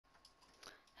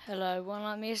Hello,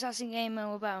 I'm the Assassin Gamer,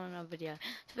 and we're back on another video.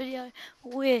 This video,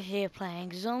 we're here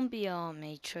playing Zombie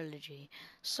Army Trilogy.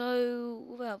 So,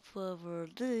 without further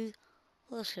ado,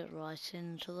 let's get right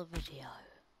into the video.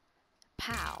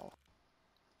 Pow!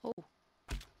 Oh.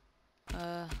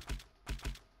 No,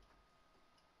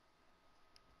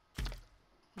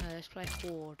 let's play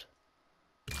Horde.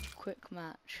 Quick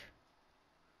match.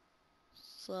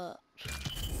 Search.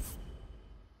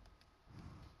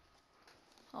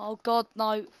 Oh god,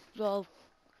 no. Well,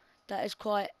 that is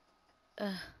quite...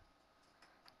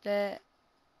 there.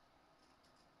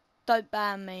 Don't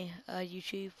ban me,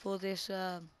 YouTube, for this,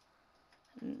 never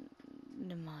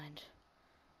mind.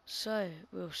 So,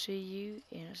 we'll see you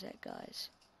in a sec, guys.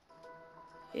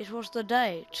 It was the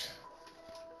date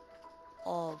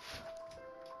of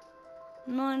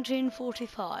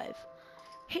 1945.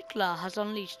 Hitler has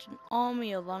unleashed an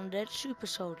army of undead super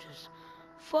soldiers.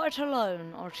 Fight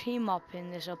alone or team up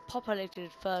in this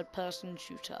apocalyptic third-person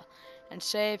shooter and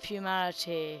save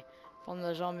humanity from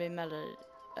the zombie menace.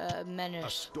 A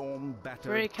storm-battered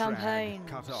Free crag campaigns.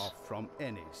 cut off from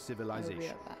any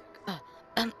civilization.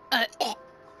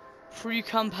 Free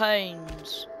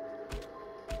campaigns.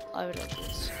 I would like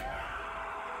this.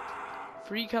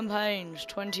 Free campaigns,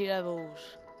 20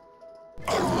 levels.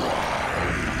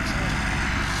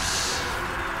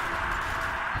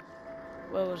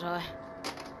 Where was I?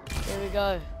 Here we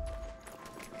go.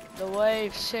 The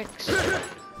wave 6. Go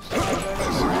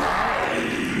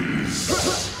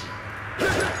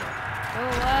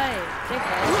away,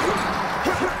 dickhead.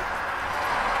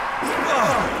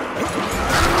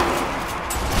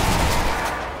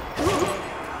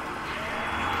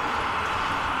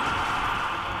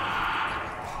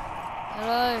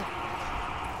 Hello.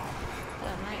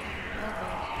 Hello, mate.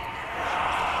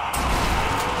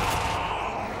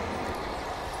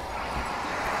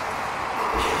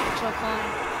 So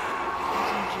fine.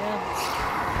 Some gems.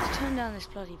 Let's turn down this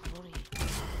bloody volume.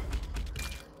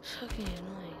 It's fucking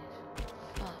annoying.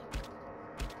 Fuck.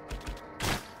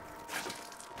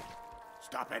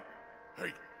 Stop it!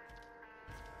 Hey!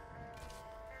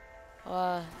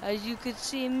 As you can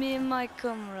see, me and my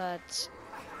comrades,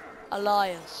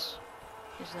 Elias,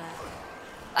 is there.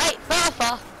 Hey,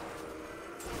 Bertha!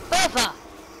 Bertha!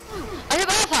 Are you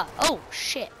Bertha? Oh,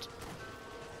 shit.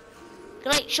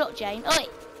 Great shot, Jane. Oi!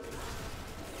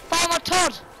 Farmer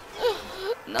Todd!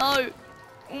 No!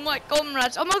 Oh my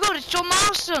comrades. Oh my god, it's John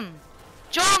Marston!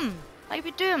 John! How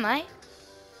you doing, mate?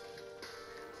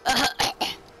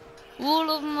 All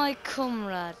of my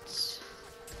comrades.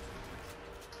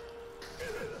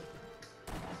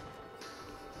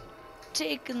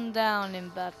 Taken down in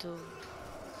battle.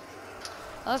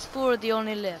 Us four are the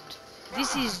only left.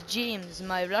 This is James,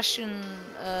 my Russian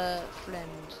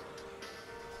friend.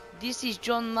 This is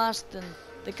John Marston,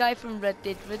 the guy from Red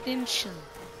Dead Redemption.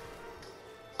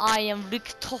 I am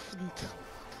Rick Toffent,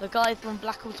 the guy from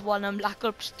Black Ops 1 and Black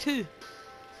Ops 2.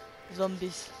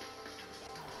 Zombies.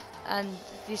 And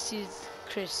this is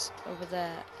Chris over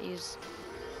there. He's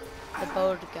the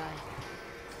bold guy.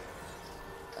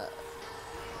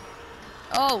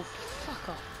 Oh, fuck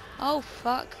off. Oh,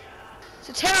 fuck. It's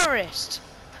a terrorist.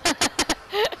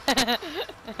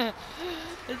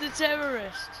 It's a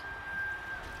terrorist.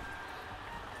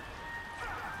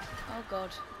 Oh,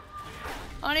 God.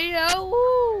 I need help.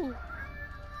 Woo!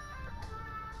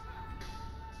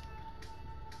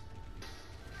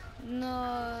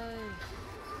 No.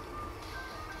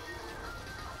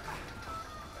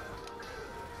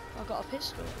 I got a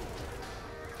pistol.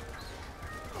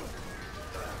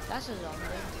 That's a zombie.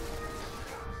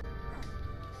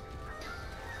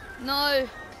 No!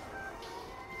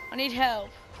 I need help.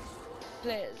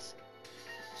 Please.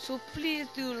 So please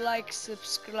do like,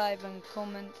 subscribe and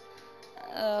comment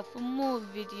for more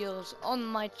videos on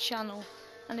my channel.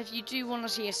 And if you do want to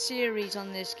see a series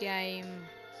on this game,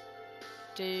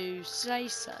 do say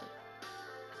so.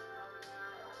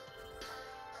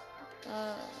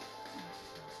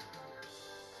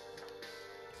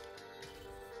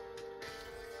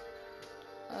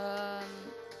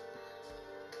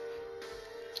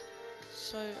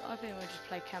 So I think we'll just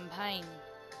play campaign.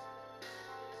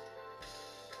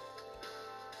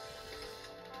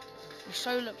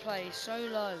 Solo play,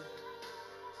 solo.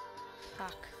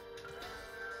 Fuck.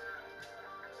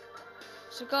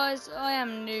 So guys, I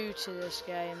am new to this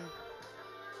game.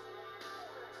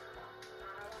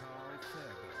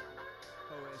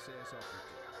 OSS operative.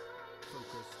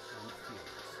 Focused and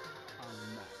fearless.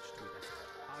 Unmatched with us.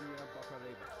 Anya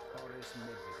Bakareva, Boris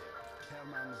Medvedev,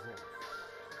 Hermann Wolf.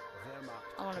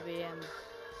 I want to be him.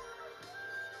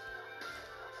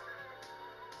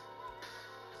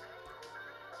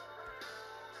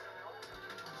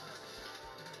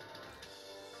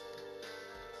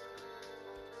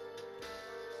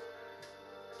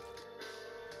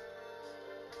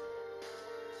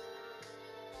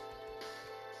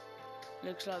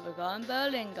 Looks like we're going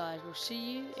Berlin, guys. We'll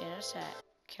see you in a sec.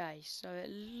 Okay, so it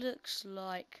looks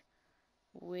like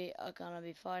we are gonna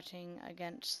be fighting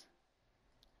against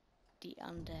the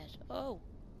undead. Oh,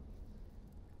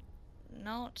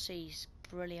 Nazis,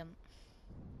 brilliant.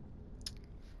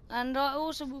 And I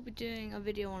also will be doing a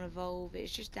video on Evolve.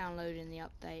 It's just downloading the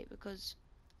update because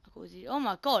I got the. Oh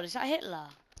my god, is that Hitler?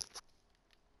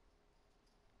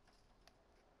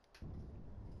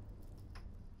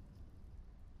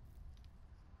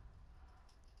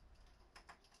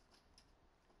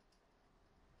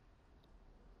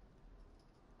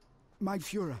 My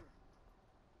Führer,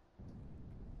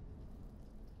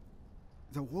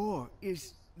 the war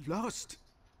is lost.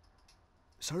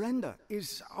 Surrender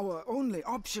is our only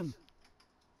option.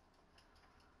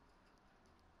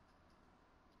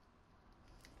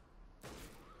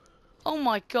 Oh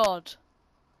my god.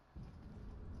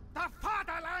 The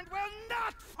fatherland will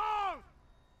not fall!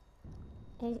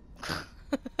 Oh.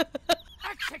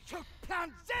 Execute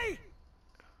Plan Z!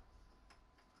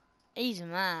 He's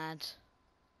mad.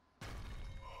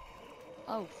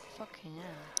 Oh, fucking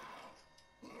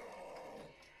hell.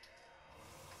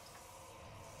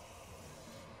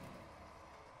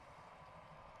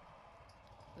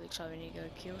 Looks like we need to go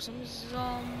kill some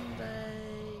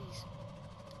zombies.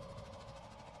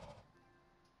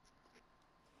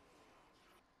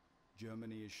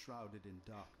 Germany is shrouded in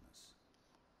darkness.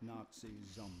 Nazi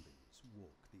zombies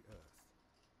walk the earth.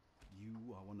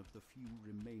 You are one of the few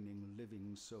remaining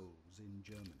living souls in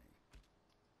Germany.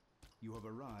 You have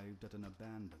arrived at an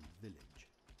abandoned village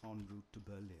en route to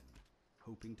Berlin,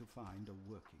 hoping to find a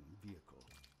working vehicle.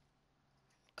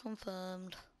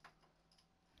 Confirmed.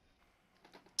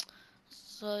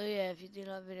 So yeah, if you do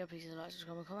like the video, please like,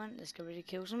 subscribe, and comment. Let's go ready to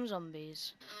kill some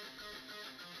zombies.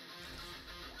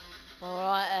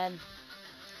 Alright then.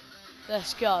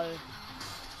 Let's go.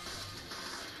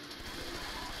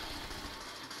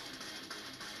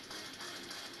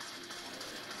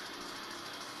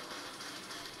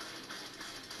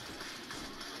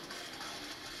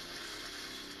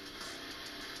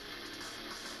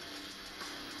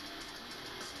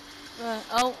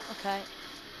 Oh, okay.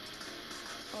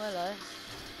 Oh, hello.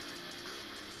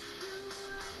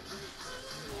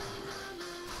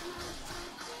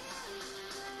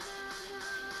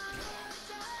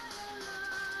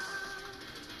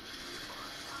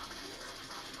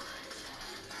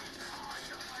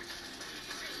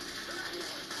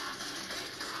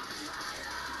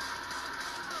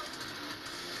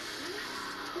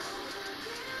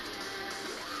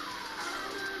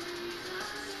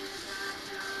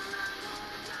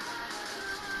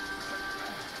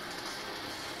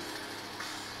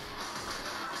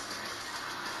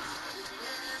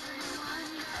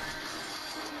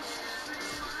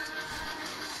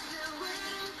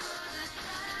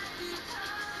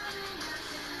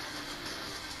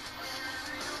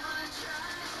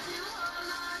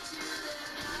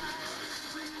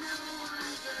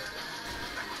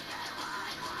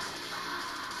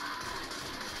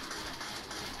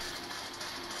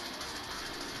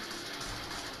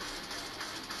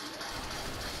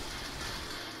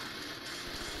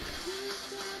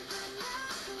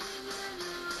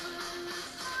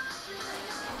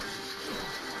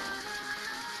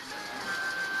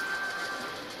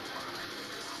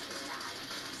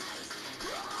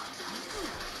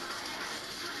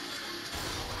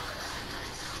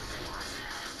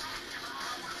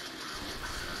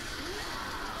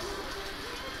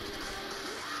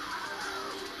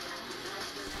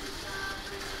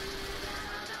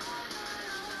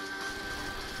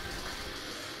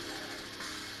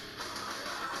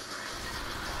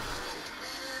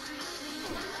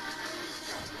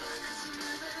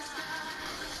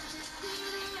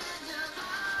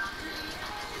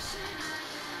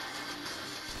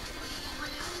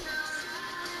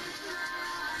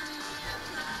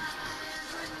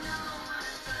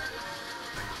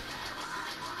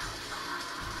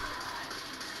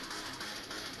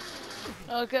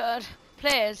 Oh god.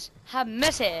 Players, have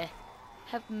mercy.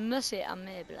 Have mercy on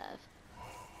me, blood.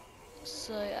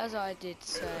 So, as I did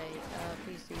say,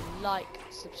 please do like,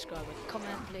 subscribe, and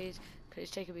comment, please. Because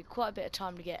it's taken me quite a bit of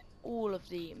time to get all of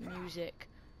the music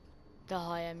that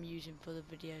I am using for the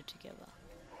video together.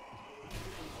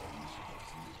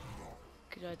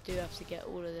 Because I do have to get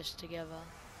all of this together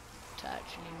to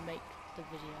actually make the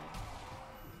video.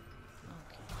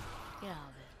 Okay, get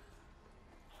out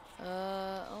of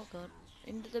here. Oh god.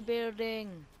 Into the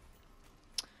building.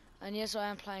 And yes, I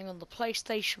am playing on the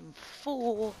PlayStation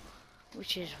 4,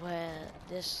 which is where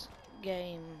this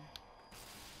game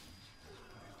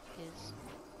is.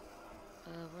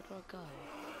 Where do I go?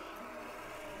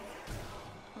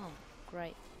 Oh,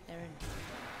 great. They're in.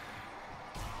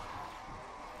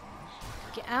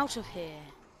 Get out of here,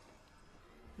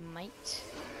 mate.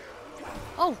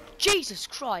 Oh, Jesus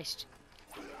Christ!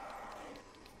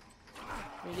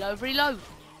 Reload, reload!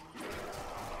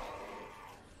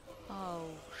 Oh.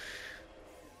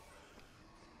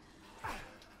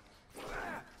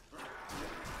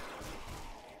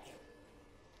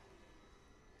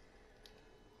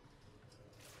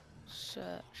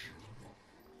 Search.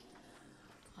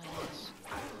 Oh, yes.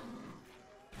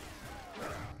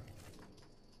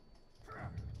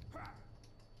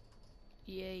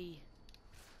 Yay.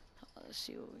 Let's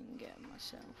see what we can get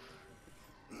myself.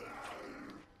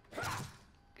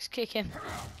 Let's kick him.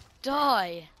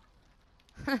 Die!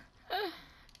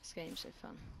 This game's so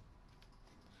fun.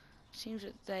 Seems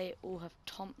that they all have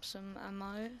Thompson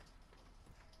ammo,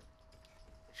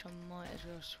 which I might as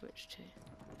well switch to.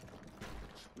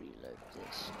 Let's reload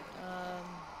this.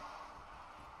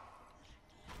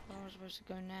 Where am I supposed to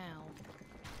go now?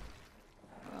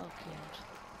 Oh god.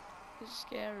 This is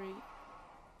scary.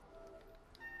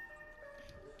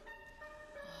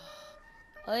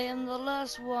 I am the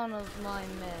last one of my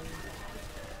men,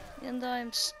 and I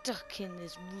am stuck in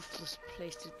this ruthless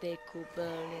place that they call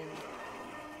Berlin,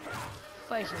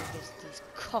 fighting against these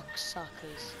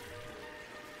cocksuckers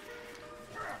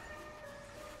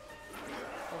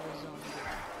of a zombie.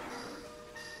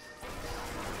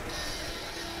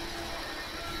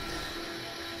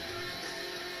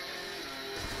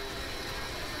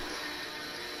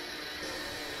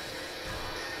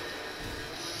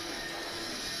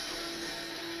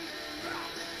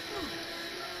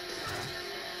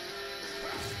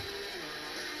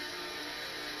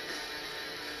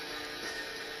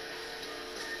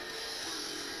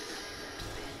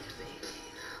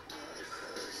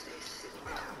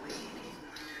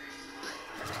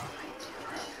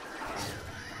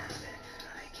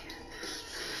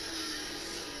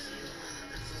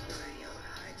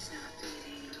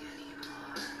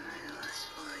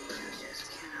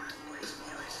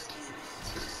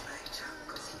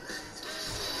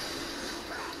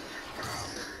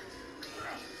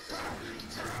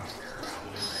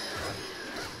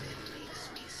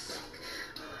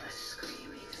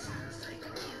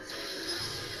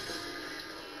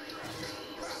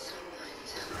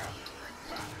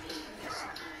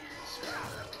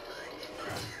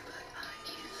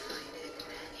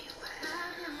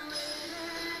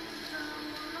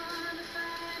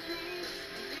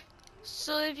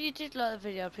 So if you did like the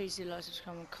video, please do like,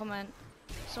 subscribe and comment.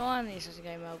 So I'm the Assassin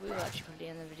Gamer. We will actually probably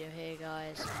end the video here,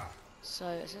 guys. So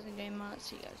Assassin Gamer,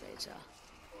 see you guys later.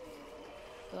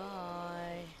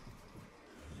 Bye.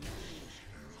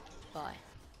 Bye.